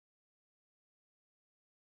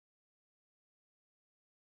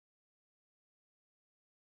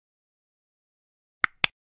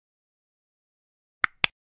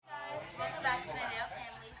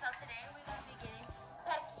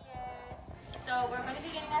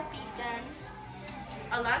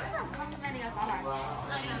a lot of them are complimenting us on our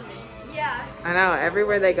shoes. Yeah. I know,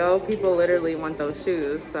 everywhere they go, people literally want those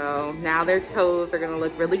shoes. So now their toes are gonna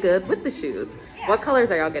look really good with the shoes. Yeah. What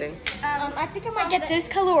colors are y'all getting? I think I might get this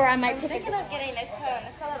color, or I might pick it. I'm getting this color,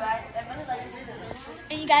 but I really like this.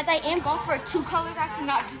 And you guys, I am going for 2 colors, actually,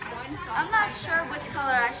 not just one. So I'm not sure which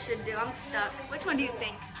color I should do. I'm stuck. Which one do you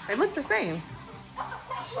think? They look the same.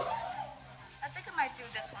 I think I might do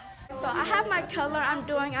this one. So I have my color I'm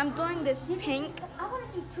doing this pink. I want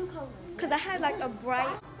to do 2 colors. Because I had like a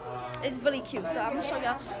bright, it's really cute. So I'm going to show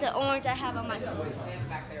y'all the orange I have on my toes.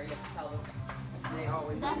 That's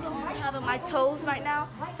the orange I have on my toes right now.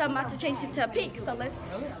 So I'm about to change it to pink. So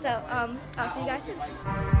I'll see you guys soon.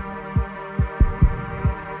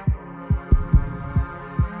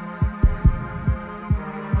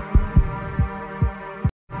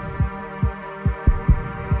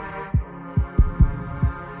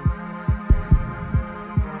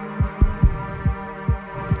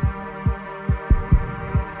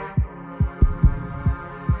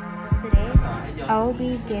 I will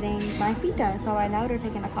be getting my feet done. So right now they're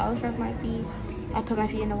taking a polish off my feet. I put my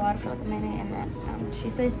feet in the water for like a minute, and then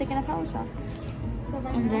she's just taking a polish off.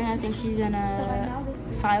 And then I think she's gonna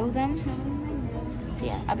file them. So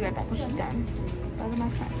yeah, I'll be right back when she's done. Those are my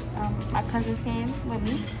friends. My cousins came with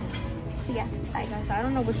me. So yeah, alright guys. So I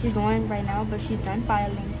don't know what she's doing right now, but she's done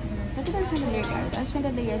filing. Look at that chandelier, guys. That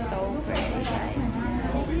chandelier is so pretty, guys.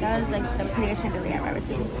 That is like the prettiest chandelier I've ever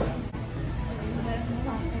seen.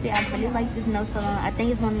 See, I really like this nail salon. I think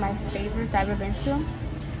it's one of my favorites I've ever been to.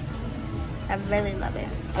 I really love it.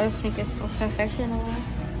 I just think it's so professional.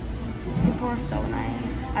 People are so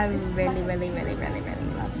nice. I really, really, really, really, really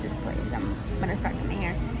love this place. I'm gonna start coming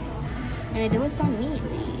here. And they do it so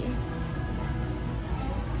neatly.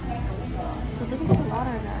 So look at the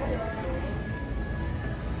water, guys.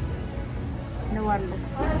 The water looks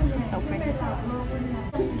so pretty.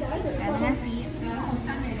 And her feet.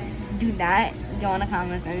 Do not go in the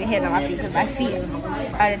comments and hit on my feet, because my feet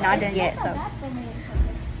are not done yet. So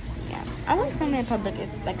yeah, I like filming in public.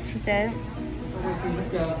 It's, like she said,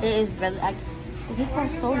 it is really like the people are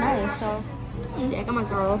so nice. So I got my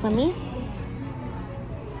girls with me.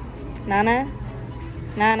 Nana,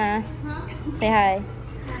 say hi.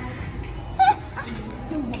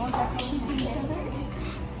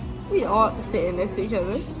 We all sitting next to each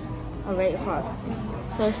other. All right, across.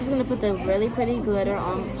 So she's gonna put the really pretty glitter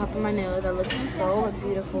on top of my nails. That looks so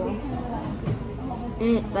beautiful.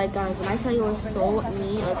 And it, like guys, when I tell you it's so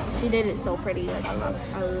neat, like she did it so pretty. Like I love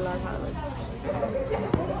how it looks.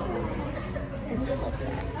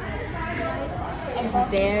 It's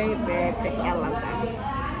very, very pretty. I love that.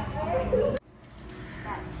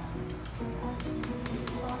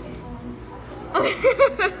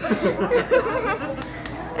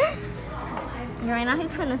 Right now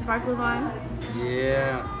he's putting the sparkles on.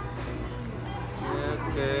 Yeah.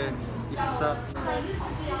 Okay. Stop.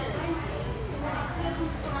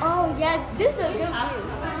 Oh yes, this is a good view.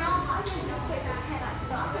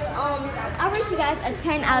 I'll rate you guys a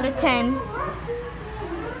 10 out of 10.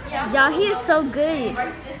 Y'all, he is so good.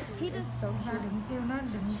 He just so cute.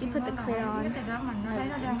 She put the clear on.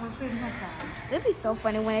 It'd be so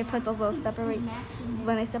funny when they put those little separate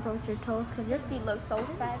your toes, because your feet look so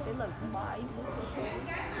fat. They look wide.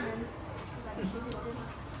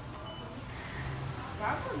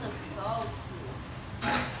 Sparkle looks so cute.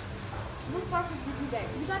 What sparkles did you get?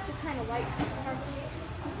 You got the kind of white sparkles.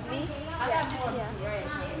 Me? I got more red.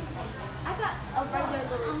 I got a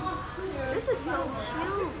regular little. This is so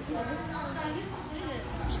cute.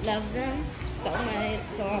 Love them so much.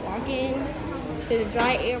 So I walk in to the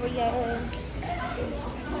dry area.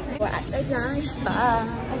 We're at the drying spot.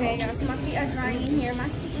 Okay, guys, so my feet are drying in here. My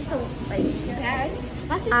feet is so like bad.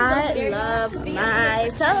 I love my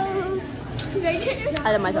toes.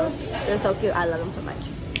 I love my toes. They're so cute. I love them so much.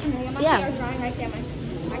 Okay, my feet are drying right there.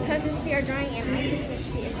 My cousin's feet are drying, and my sister's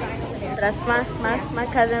feet is drying over there. So that's my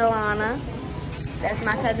cousin Alana. That's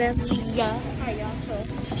my cousin Leah. Hi, y'all.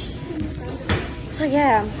 So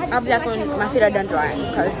yeah, I'll be back when my feet are done drying,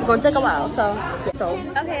 because it's gonna take a while. So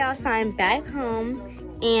okay, y'all. So I'm back home,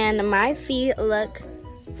 and my feet look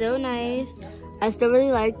still nice. I still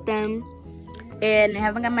really like them, and they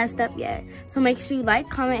haven't got messed up yet. So make sure you like,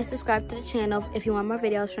 comment, and subscribe to the channel if you want more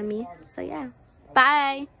videos from me. So yeah,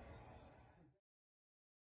 bye.